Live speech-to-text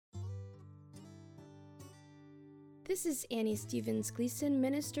This is Annie Stevens Gleason,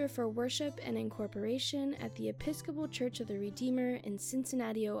 Minister for Worship and Incorporation at the Episcopal Church of the Redeemer in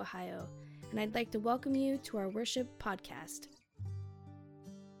Cincinnati, Ohio, and I'd like to welcome you to our worship podcast.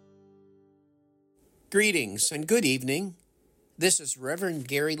 Greetings and good evening. This is Reverend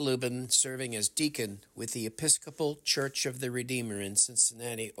Gary Lubin serving as deacon with the Episcopal Church of the Redeemer in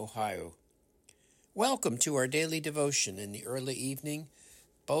Cincinnati, Ohio. Welcome to our daily devotion in the early evening,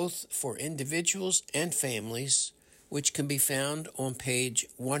 both for individuals and families, which can be found on page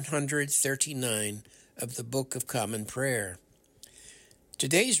 139 of the Book of Common Prayer.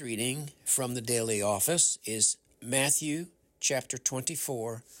 Today's reading from the daily office is Matthew chapter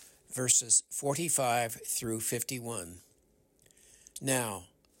 24, verses 45 through 51. Now,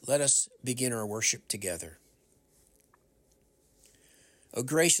 let us begin our worship together. O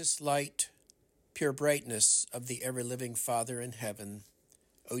gracious light, pure brightness of the ever-living Father in heaven,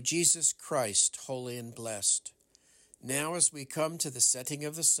 O Jesus Christ, holy and blessed, now as we come to the setting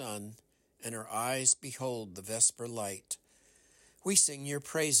of the sun, and our eyes behold the vesper light, we sing your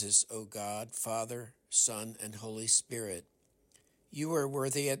praises, O God, Father, Son, and Holy Spirit. You are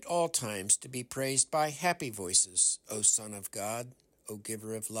worthy at all times to be praised by happy voices, O Son of God, O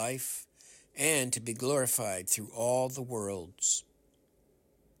Giver of life, and to be glorified through all the worlds.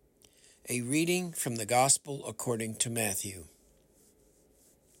 A reading from the Gospel according to Matthew.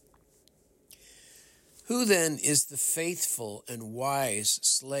 Who then is the faithful and wise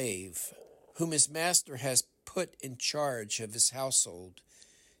slave, whom his master has put in charge of his household,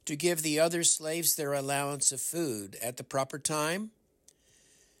 to give the other slaves their allowance of food at the proper time?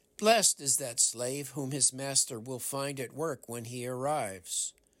 Blessed is that slave whom his master will find at work when he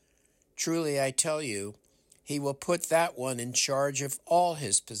arrives. Truly I tell you, he will put that one in charge of all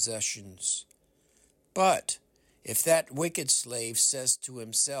his possessions. But if that wicked slave says to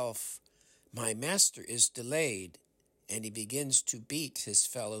himself, "My master is delayed," and he begins to beat his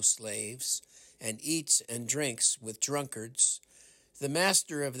fellow slaves and eats and drinks with drunkards, the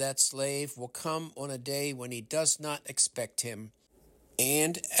master of that slave will come on a day when he does not expect him,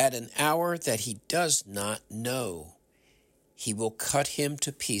 and at an hour that he does not know. He will cut him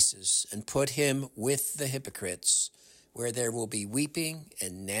to pieces and put him with the hypocrites, where there will be weeping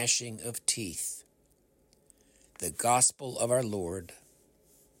and gnashing of teeth. The Gospel of our Lord.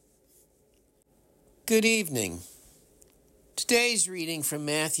 Good evening. Today's reading from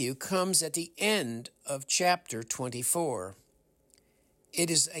Matthew comes at the end of chapter 24. It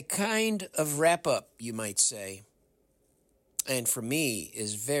is a kind of wrap-up, you might say, and for me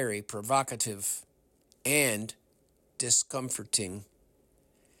is very provocative and discomforting.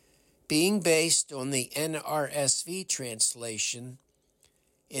 Being based on the NRSV translation,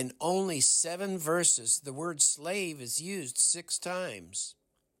 in only 7 verses, the word slave is used 6 times.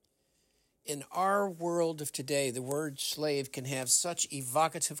 In our world of today, the word slave can have such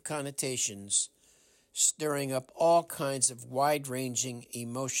evocative connotations, stirring up all kinds of wide-ranging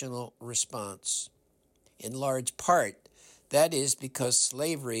emotional response. In large part, that is because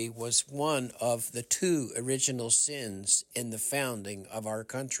slavery was one of the 2 original sins in the founding of our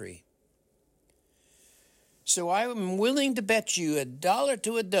country. So I am willing to bet you $1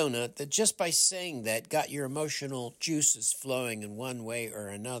 to a donut that just by saying that got your emotional juices flowing in one way or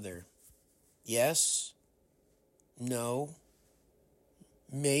another. Yes? No?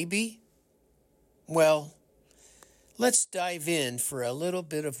 Maybe? Well, let's dive in for a little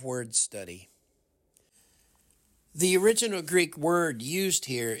bit of word study. The original Greek word used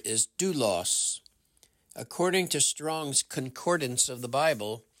here is doulos. According to Strong's Concordance of the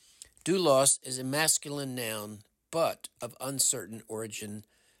Bible, doulos is a masculine noun, but of uncertain origin,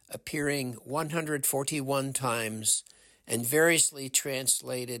 appearing 141 times and variously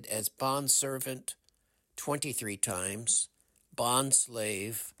translated as bondservant 23 times,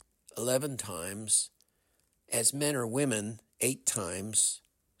 bondslave 11 times, as men or women 8 times,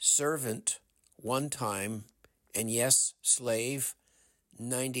 servant 1 time, and yes, slave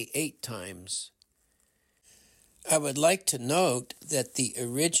 98 times. I would like to note that the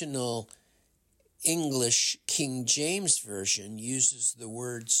original English King James Version uses the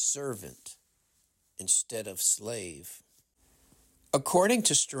word servant instead of slave. According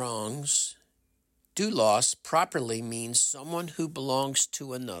to Strong's, doulos properly means someone who belongs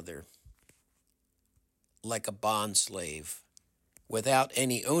to another, like a bond slave, without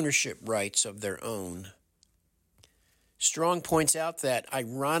any ownership rights of their own. Strong points out that,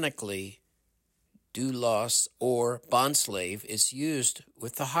 ironically, doulos or bondslave is used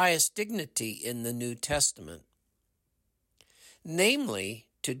with the highest dignity in the New Testament, namely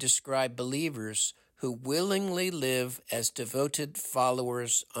to describe believers who willingly live as devoted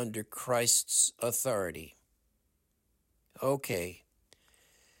followers under Christ's authority. Okay,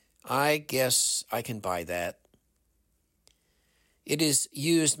 I guess I can buy that. It is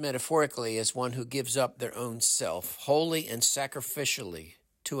used metaphorically as one who gives up their own self, wholly and sacrificially,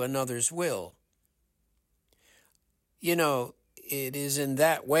 to another's will. You know, it is in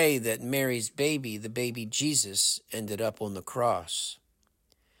that way that Mary's baby, the baby Jesus, ended up on the cross.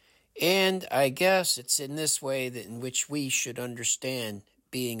 And I guess it's in this way that in which we should understand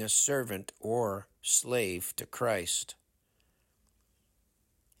being a servant or slave to Christ.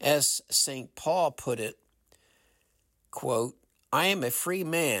 As St. Paul put it, quote, I am a free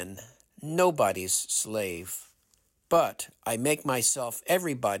man, nobody's slave, but I make myself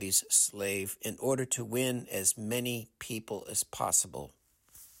everybody's slave in order to win as many people as possible,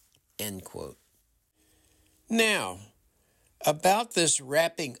 end quote. Now, about this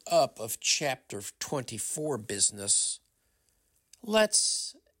wrapping up of chapter 24 business,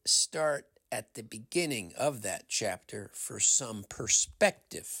 let's start at the beginning of that chapter for some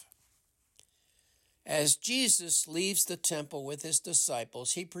perspective. As Jesus leaves the temple with his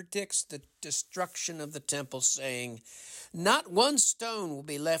disciples, he predicts the destruction of the temple, saying, not one stone will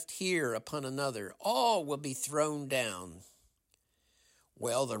be left here upon another. All will be thrown down.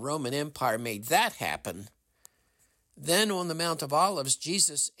 Well, the Roman Empire made that happen. Then on the Mount of Olives,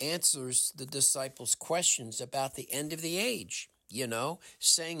 Jesus answers the disciples' questions about the end of the age,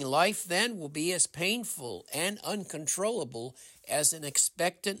 saying life then will be as painful and uncontrollable as an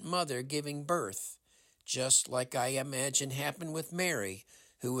expectant mother giving birth, just like I imagine happened with Mary,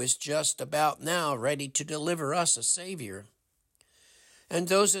 who is just about now ready to deliver us a Savior. And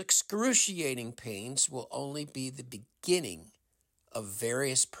those excruciating pains will only be the beginning of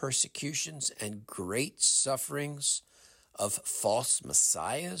various persecutions and great sufferings of false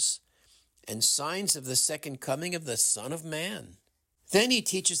messiahs and signs of the second coming of the Son of Man. Then he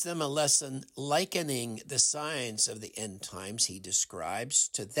teaches them a lesson likening the signs of the end times he describes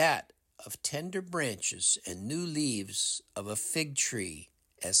to that of tender branches and new leaves of a fig tree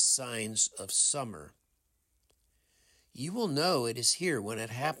as signs of summer. You will know it is here when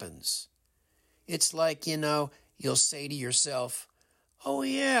it happens. It's like, you'll say to yourself, oh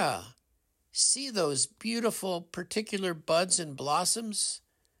yeah, see those beautiful particular buds and blossoms?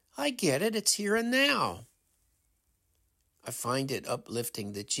 I get it, it's here and now. I find it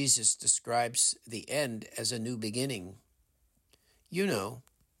uplifting that Jesus describes the end as a new beginning.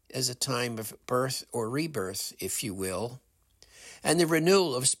 As a time of birth or rebirth, if you will, and the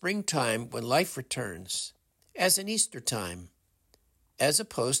renewal of springtime when life returns, as an Easter time, as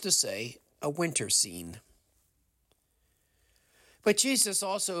opposed to, say, a winter scene. But Jesus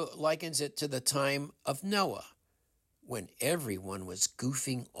also likens it to the time of Noah, when everyone was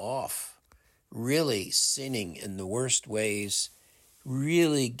goofing off, really sinning in the worst ways,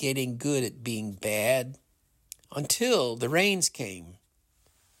 really getting good at being bad, until the rains came.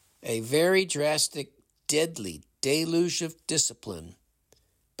 A very drastic, deadly deluge of discipline,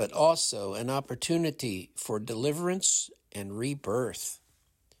 but also an opportunity for deliverance and rebirth.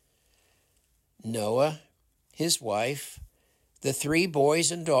 Noah, his wife, the 3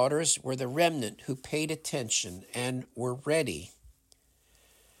 boys and daughters were the remnant who paid attention and were ready.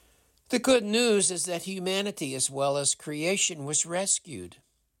 The good news is that humanity as well as creation was rescued,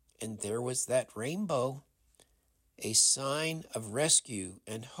 and there was that rainbow, a sign of rescue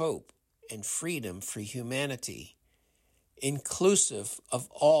and hope and freedom for humanity, inclusive of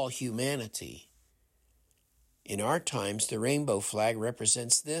all humanity. In our times, the rainbow flag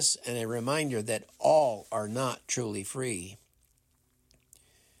represents this and a reminder that all are not truly free.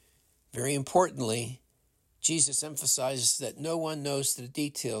 Very importantly, Jesus emphasizes that no one knows the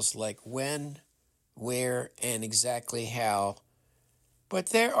details like when, where, and exactly how, but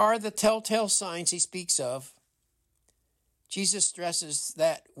there are the telltale signs he speaks of. Jesus stresses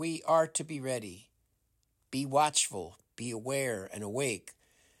that we are to be ready, be watchful, be aware and awake,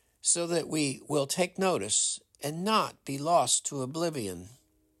 so that we will take notice and not be lost to oblivion.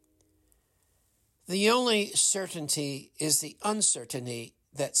 The only certainty is the uncertainty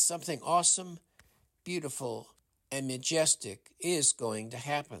that something awesome, beautiful, and majestic is going to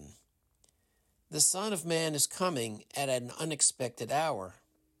happen. The Son of Man is coming at an unexpected hour.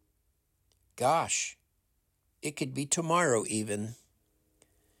 Gosh, it could be tomorrow even.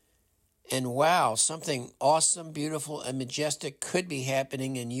 And wow, something awesome, beautiful, and majestic could be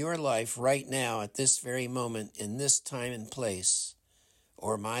happening in your life right now at this very moment, in this time and place,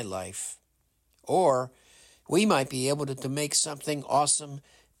 or my life. Or we might be able to make something awesome,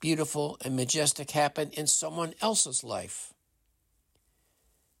 beautiful, and majestic happen in someone else's life.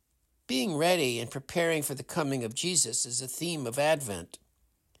 Being ready and preparing for the coming of Jesus is a theme of Advent.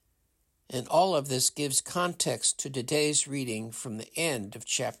 And all of this gives context to today's reading from the end of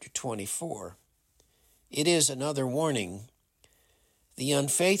chapter 24. It is another warning. The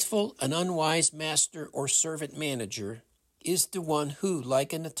unfaithful and unwise master or servant manager is the one who,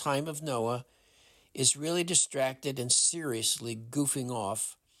 like in the time of Noah, is really distracted and seriously goofing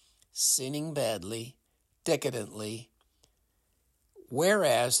off, sinning badly, decadently,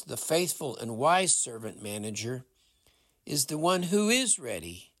 whereas the faithful and wise servant manager is the one who is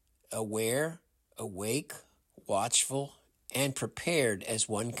ready, aware, awake, watchful, and prepared as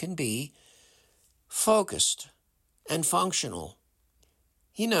one can be, focused and functional.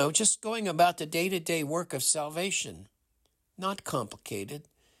 Just going about the day-to-day work of salvation, not complicated,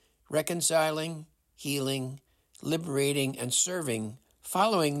 reconciling, healing, liberating, and serving,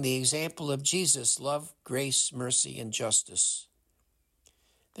 following the example of Jesus' love, grace, mercy, and justice.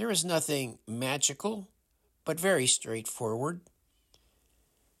 There is nothing magical, but very straightforward.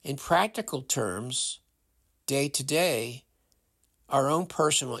 In practical terms, day to day, our own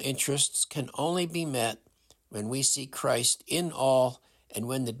personal interests can only be met when we see Christ in all and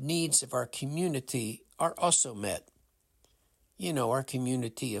when the needs of our community are also met. Our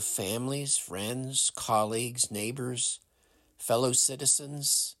community of families, friends, colleagues, neighbors, fellow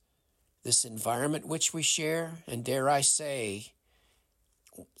citizens, this environment which we share, and dare I say,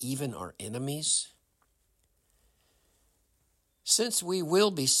 even our enemies. Since we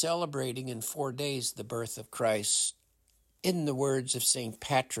will be celebrating in 4 days the birth of Christ, in the words of St.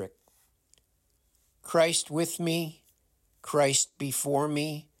 Patrick, Christ with me, Christ before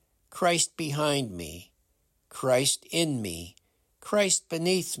me, Christ behind me, Christ in me, Christ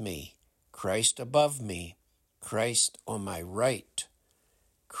beneath me, Christ above me, Christ on my right,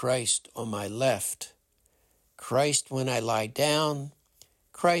 Christ on my left, Christ when I lie down,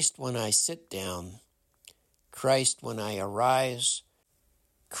 Christ when I sit down, Christ when I arise,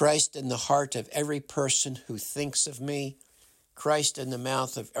 Christ in the heart of every person who thinks of me, Christ in the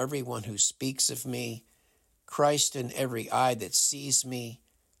mouth of everyone who speaks of me, Christ in every eye that sees me,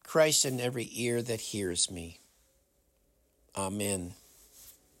 Christ in every ear that hears me. Amen.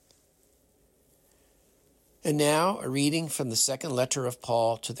 And now a reading from the second letter of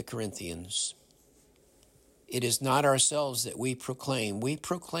Paul to the Corinthians. It is not ourselves that we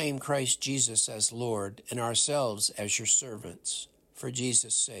proclaim Christ Jesus as Lord, and ourselves as your servants, for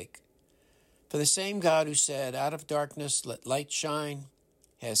Jesus' sake. For the same God who said, out of darkness let light shine,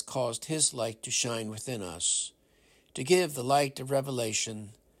 has caused his light to shine within us, to give the light of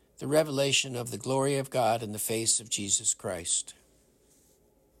revelation, the revelation of the glory of God in the face of Jesus Christ.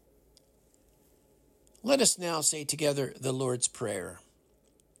 Let us now say together the Lord's Prayer.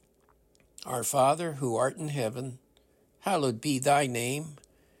 Our Father, who art in heaven, hallowed be thy name.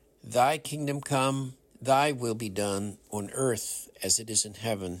 Thy kingdom come, thy will be done, on earth as it is in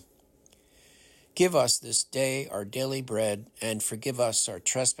heaven. Give us this day our daily bread, and forgive us our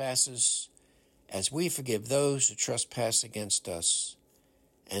trespasses, as we forgive those who trespass against us.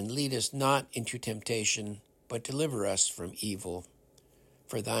 And lead us not into temptation, but deliver us from evil.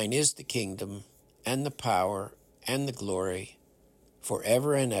 For thine is the kingdom, and the power, and the glory,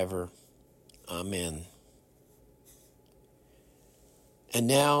 forever and ever. Amen. And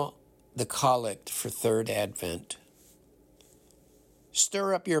now the collect for Third Advent.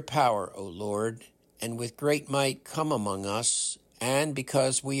 Stir up your power, O Lord, and with great might come among us, and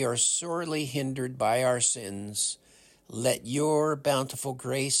because we are sorely hindered by our sins, let your bountiful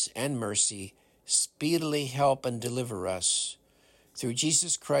grace and mercy speedily help and deliver us. Through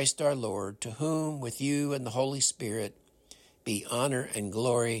Jesus Christ our Lord, to whom, with you and the Holy Spirit, be honor and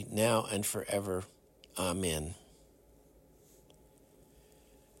glory now and forever. Amen.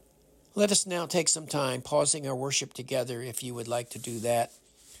 Let us now take some time, pausing our worship together, if you would like to do that,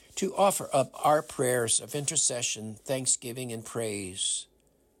 to offer up our prayers of intercession, thanksgiving, and praise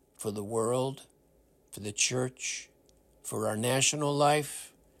for the world, for the church, for our national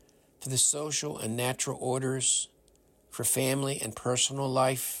life, for the social and natural orders, for family and personal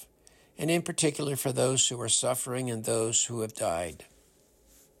life, and in particular for those who are suffering and those who have died.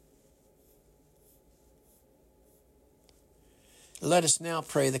 Let us now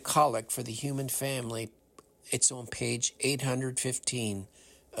pray the collect for the human family. It's on page 815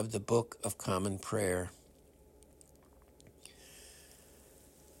 of the Book of Common Prayer.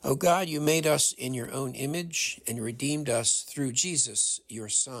 O God, you made us in your own image and redeemed us through Jesus, your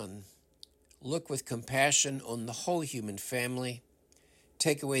Son. Look with compassion on the whole human family.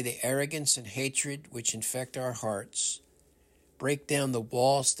 Take away the arrogance and hatred which infect our hearts. Break down the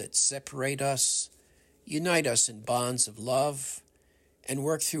walls that separate us. Unite us in bonds of love, and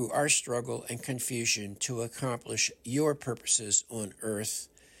work through our struggle and confusion to accomplish your purposes on earth,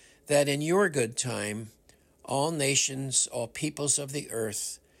 that in your good time all nations, all peoples of the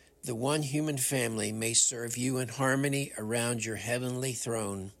earth, the one human family may serve you in harmony around your heavenly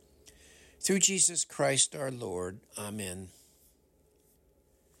throne. Through Jesus Christ our Lord. Amen.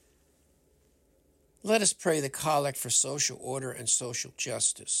 Let us pray the collect for social order and social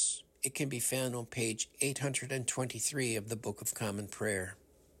justice. It can be found on page 823 of the Book of Common Prayer.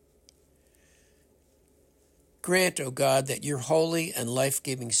 Grant, O God, that your holy and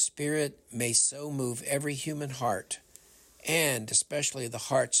life-giving Spirit may so move every human heart, and especially the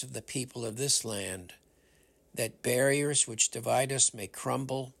hearts of the people of this land, that barriers which divide us may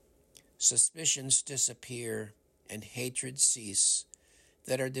crumble, suspicions disappear, and hatred cease,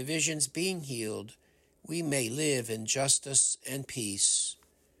 that our divisions being healed, we may live in justice and peace.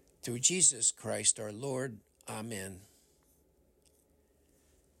 Through Jesus Christ our Lord. Amen.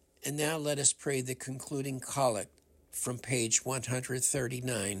 And now let us pray the concluding collect from page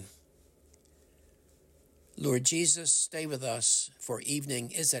 139. Lord Jesus, stay with us, for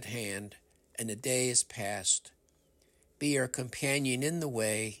evening is at hand, and the day is past. Be our companion in the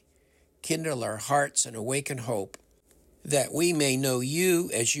way, kindle our hearts and awaken hope, that we may know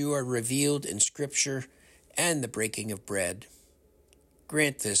you as you are revealed in Scripture and the breaking of bread.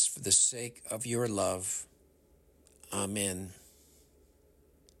 Grant this for the sake of your love. Amen.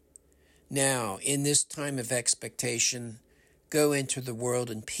 Now, in this time of expectation, go into the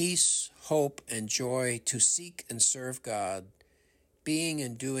world in peace, hope, and joy to seek and serve God, being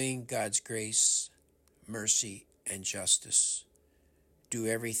and doing God's grace, mercy, and justice. Do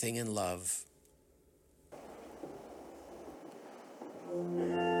everything in love.